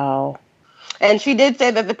wow. And she did say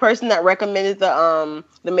that the person that recommended the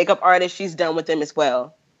makeup artist, she's done with them as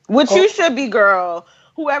well. Which you should be, girl.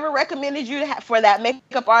 Whoever recommended you for that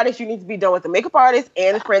makeup artist, you need to be done with the makeup artist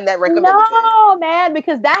and the friend that recommended you. No, man,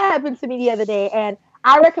 because that happened to me the other day, and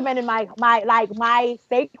I recommended my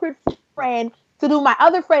sacred friend to do my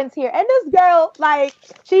other friends here. And this girl,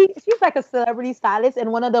 she's like a celebrity stylist,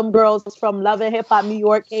 and one of them girls from Love and Hip Hop New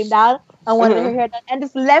York came down and wanted her hair done and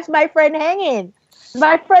just left my friend hanging.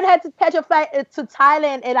 My friend had to catch a flight to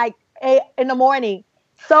Thailand at 8 in the morning.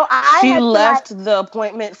 So she left the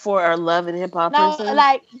appointment for a Love and Hip Hop person?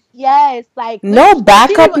 No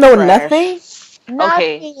backup, no nothing?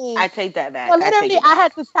 Okay, I take that back. So literally, I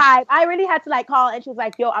had to type. I really had to call, and she was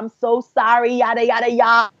like, "Yo, I'm so sorry, yada yada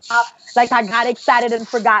yada." I got excited and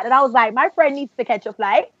forgot, and I was like, "My friend needs to catch a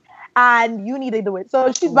flight, and you need to do it." So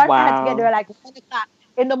my friend had to get there 1 o'clock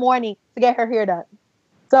in the morning to get her hair done.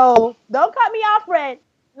 So don't cut me off, friend.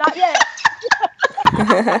 Not yet.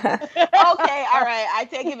 Okay, all right. I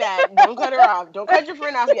take it back. Don't cut her off. Don't cut your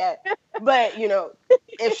friend off yet. But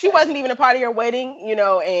if she wasn't even a part of your wedding,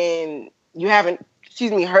 and you haven't,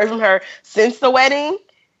 heard from her since the wedding,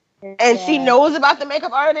 and she knows about the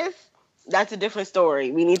makeup artist, that's a different story.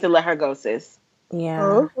 We need to let her go, sis.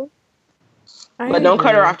 Yeah. But don't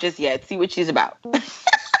cut her off just yet. See what she's about.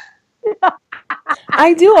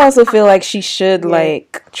 I do also feel like she should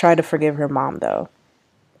try to forgive her mom, though.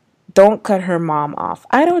 Don't cut her mom off.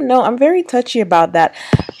 I don't know. I'm very touchy about that.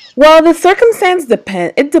 Well, the circumstance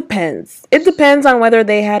depend. It depends. It depends on whether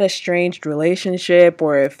they had a strained relationship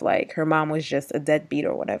or if like her mom was just a deadbeat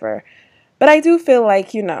or whatever. But I do feel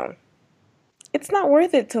like, it's not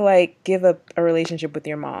worth it to like give up a relationship with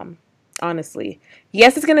your mom. Honestly.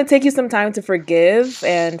 Yes, it's going to take you some time to forgive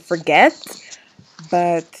and forget,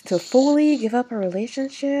 but to fully give up a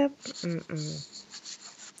relationship,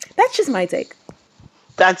 that's just my take.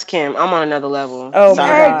 That's Kim. I'm on another level. Oh my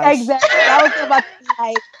gosh. Exactly. I was about to be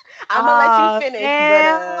like, I'm gonna let you finish,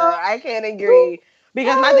 but I can't agree.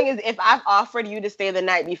 Because my thing is, if I've offered you to stay the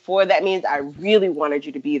night before, that means I really wanted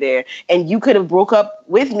you to be there. And you could have broke up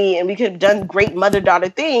with me and we could have done great mother-daughter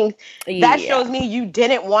things. That shows me you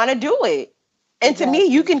didn't want to do it. And to me,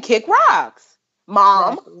 you can kick rocks,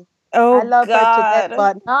 Mom. Exactly. Oh, I love her to death,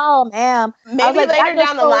 but no, ma'am. Maybe later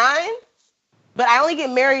down the line, but I only get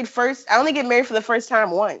married for the first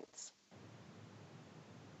time once.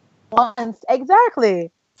 Exactly.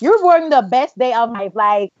 You're wearing the best day of my life.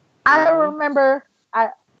 Like, I remember,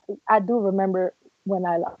 I do remember when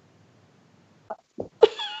I love.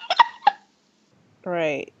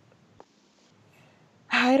 Right.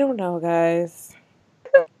 I don't know, guys.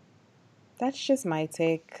 That's just my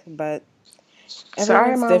take, but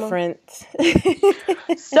everyone's different.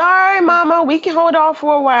 Sorry, Mama. We can hold off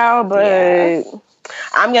for a while, but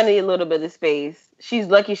I'm going to need a little bit of space. She's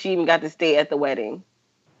lucky she even got to stay at the wedding.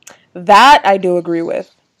 That I do agree with.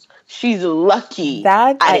 She's lucky.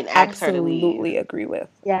 That I absolutely agree with.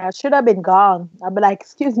 Yeah, I should have been gone. I'd be like,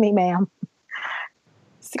 excuse me, ma'am.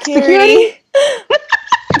 Security.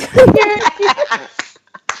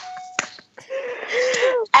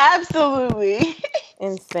 Absolutely.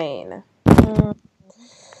 Insane.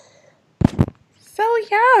 So,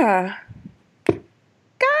 yeah.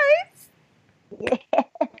 Guys. Yes.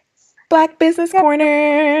 Black Business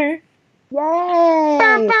Corner. Yay.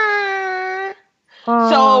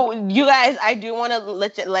 So, you guys, I do want to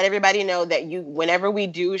let everybody know that whenever we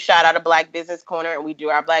do shout out a Black Business Corner and we do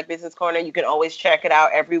our Black Business Corner, you can always check it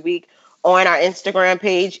out every week on our Instagram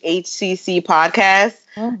page, HCC Podcast.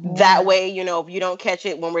 Mm-hmm. That way, if you don't catch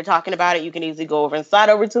it when we're talking about it, you can easily go over and slide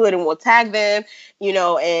over to it and we'll tag them,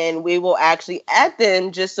 and we will actually add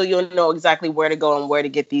them just so you'll know exactly where to go and where to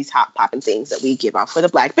get these hot popping things that we give out for the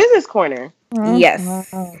Black Business Corner. Mm-hmm.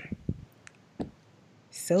 Yes.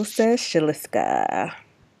 So says Shaliska.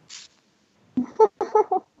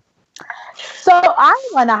 So I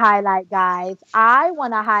want to highlight, guys.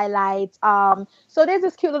 So there's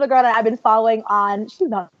this cute little girl that I've been following on. She's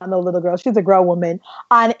not no little girl. She's a grown woman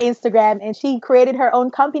on Instagram, and she created her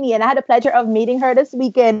own company. And I had the pleasure of meeting her this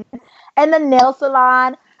weekend in the nail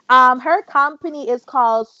salon. Her company is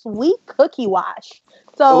called Sweet Cookie Wash.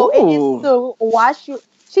 So it is to wash you.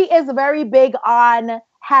 She is very big on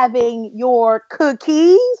having your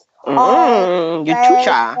cookies. Your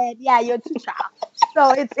tucha. Your tucha.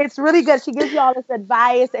 So it's really good. She gives you all this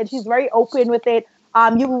advice, and she's very open with it.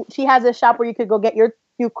 She has a shop where you could go get your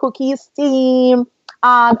cookies steam.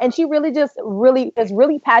 And she really is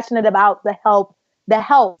really passionate about the health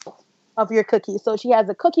of your cookies. So she has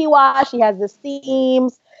a cookie wash, she has the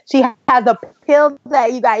steams, she has the pills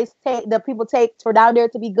that you guys take, the people take for down there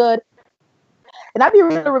to be good. And I've been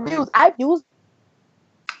reading the reviews. I've used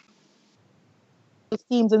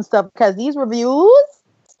steams and stuff because these reviews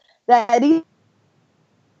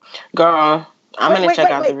girl, I'm gonna check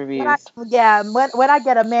out the reviews. When I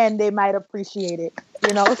get a man, they might appreciate it.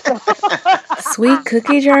 So. Sweet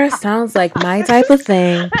cookie jar sounds like my type of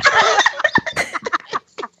thing.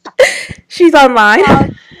 She's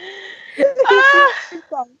online.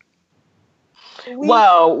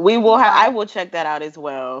 Well, we will I will check that out as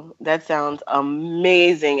well. That sounds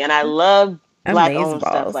amazing, and I love Black-owned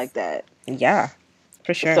stuff like that. Yeah.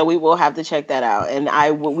 For sure. So we will have to check that out, and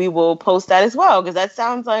we will post that as well because that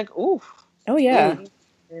sounds like oof. Oh yeah.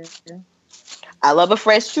 I love a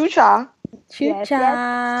fresh chucha. Chucha.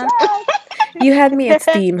 Yes. You had me at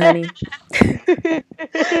steam, honey.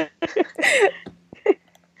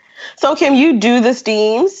 So Kim, you do the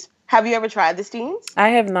steams. Have you ever tried the steams? I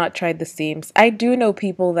have not tried the steams. I do know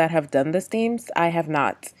people that have done the steams. I have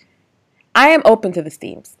not. I am open to the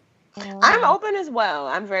steams. I'm open as well.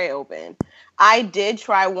 I'm very open. I did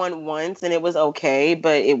try one once and it was okay,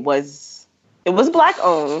 but it was Black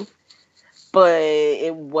owned, but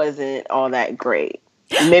it wasn't all that great.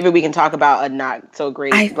 Maybe we can talk about a not so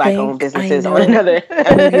great Black owned businesses on another.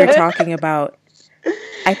 Who you're talking about?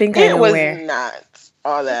 I think I know where. It was not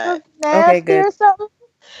all that. Okay, good.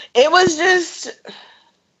 It was just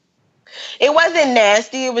It wasn't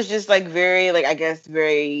nasty. It was just like very, like, I guess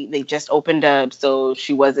very, they just opened up. So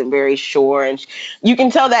she wasn't very sure. And you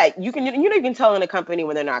can tell that, you can tell in a company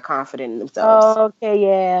when they're not confident in themselves. Oh, okay,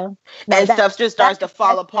 yeah. No, And stuff just starts to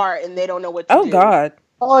fall apart and they don't know what to do. Oh, God.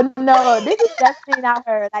 Oh, no. This is definitely not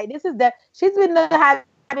her. Like, this is she's been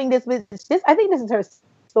having this business. I think this is her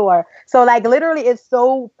store. So, like, literally, it's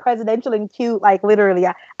so presidential and cute. Like, literally,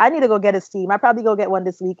 I need to go get a steam. I probably go get one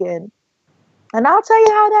this weekend. And I'll tell you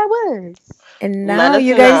how that was. And now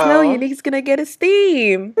you guys know Unique's gonna get a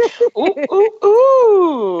steam.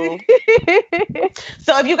 Ooh.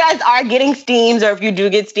 So if you guys are getting steams, or if you do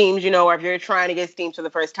get steams, or if you're trying to get steams for the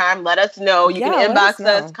first time, let us know. You can inbox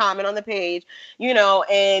us, comment on the page,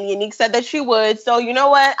 and Unique said that she would. So you know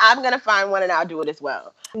what? I'm gonna find one and I'll do it as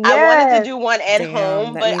well. Yes. I wanted to do one at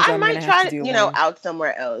home, but I might try out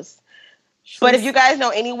somewhere else. But if you guys know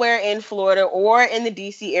anywhere in Florida or in the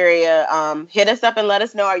DC area, hit us up and let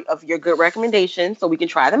us know of your good recommendations so we can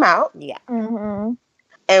try them out. Yeah. Mm-hmm.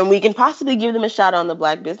 And we can possibly give them a shout on the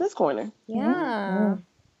Black Business Corner. Yeah.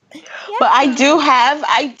 Mm-hmm. But I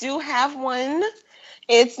do have one.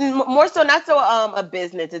 It's more so not so a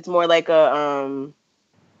business. It's more like a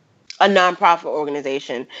nonprofit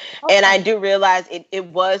organization. Okay. And I do realize it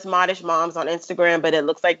was Modish Moms on Instagram, but it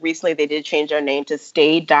looks like recently they did change their name to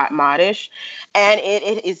Stay.Modish. And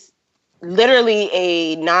it is literally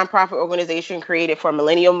a nonprofit organization created for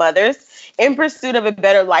millennial mothers in pursuit of a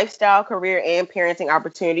better lifestyle, career, and parenting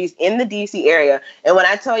opportunities in the DC area. And when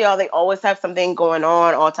I tell y'all, they always have something going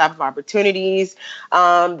on, all type of opportunities.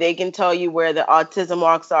 They can tell you where the autism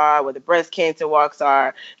walks are, where the breast cancer walks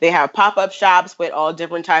are. They have pop-up shops with all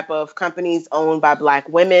different type of companies owned by Black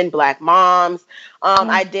women, Black moms.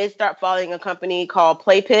 I did start following a company called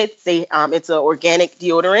Play Pits. It's an organic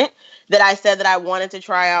deodorant that I said that I wanted to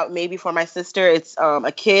try out maybe for my sister. It's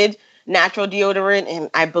a kid natural deodorant, and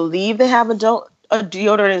I believe they have adult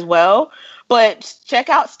deodorant as well. But check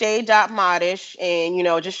out Stay.Modish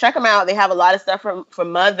and, just check them out. They have a lot of stuff for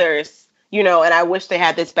mothers, and I wish they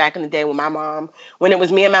had this back in the day with my mom. When it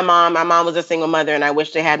was me and my mom was a single mother, and I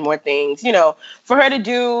wish they had more things, for her to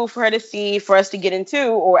do, for her to see, for us to get into,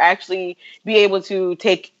 or actually be able to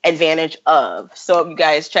take advantage of. So you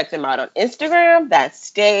guys check them out on Instagram. That's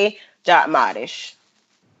Stay.Modish.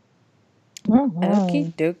 Mm-hmm.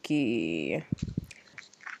 Okie dokie.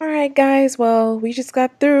 All right, guys. Well, we just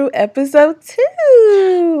got through episode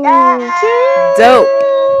 2. Dope.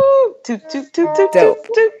 Dope.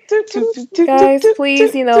 Guys,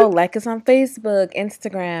 please, like us on Facebook,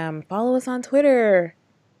 Instagram, follow us on Twitter.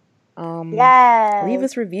 Leave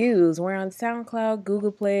us reviews. We're on SoundCloud,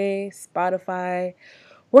 Google Play, Spotify,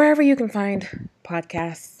 wherever you can find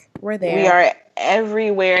podcasts. We're there. We are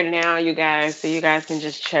everywhere now, you guys, so you guys can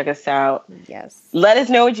just check us out. Yes. Let us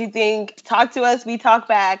know what you think. Talk to us. We talk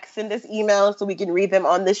back. Send us emails so we can read them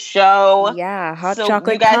on the show. Yeah,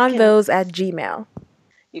 hotchocolateconvos at Gmail.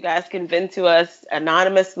 You guys can vent to us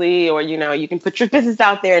anonymously, or, you can put your business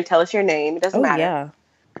out there and tell us your name. It doesn't matter. Yeah.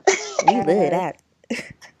 We love that.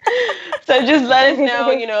 So just let us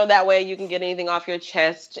know, that way you can get anything off your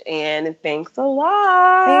chest. And thanks a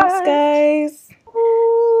lot. Thanks, guys.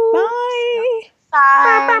 Bye.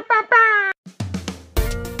 Bye.